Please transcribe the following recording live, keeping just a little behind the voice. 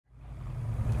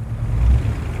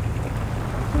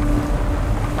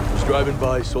driving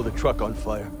by, saw the truck on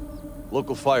fire.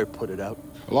 Local fire put it out.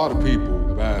 A lot of people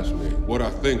have asked me what I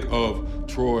think of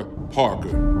Troy Parker,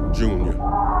 Jr.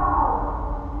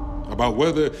 About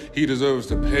whether he deserves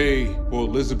to pay for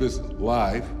Elizabeth's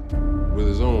life with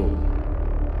his own.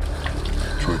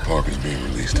 Troy Parker's being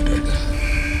released today.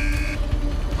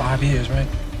 5 years, right?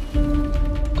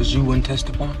 Because you wouldn't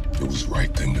testify? It was the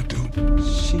right thing to do.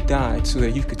 She died so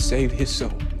that you could save his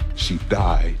soul. She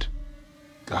died.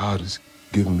 God has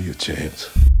given me a chance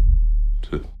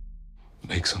to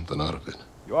make something out of it.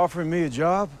 You offering me a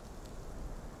job?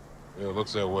 Yeah, it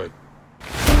looks that way.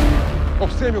 Oh,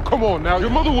 Samuel, come on now. Your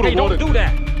mother would have Hey, wanted... don't do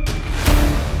that!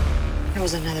 There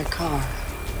was another car.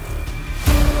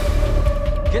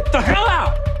 Get the hell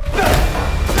out!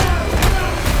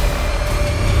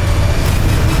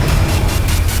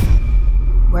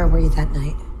 Where were you that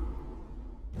night?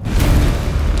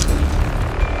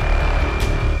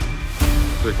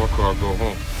 Take my car, go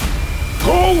home.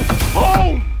 Go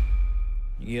home!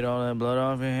 You get all that blood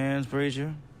off your hands,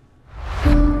 preacher?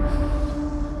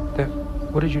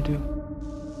 What did you do?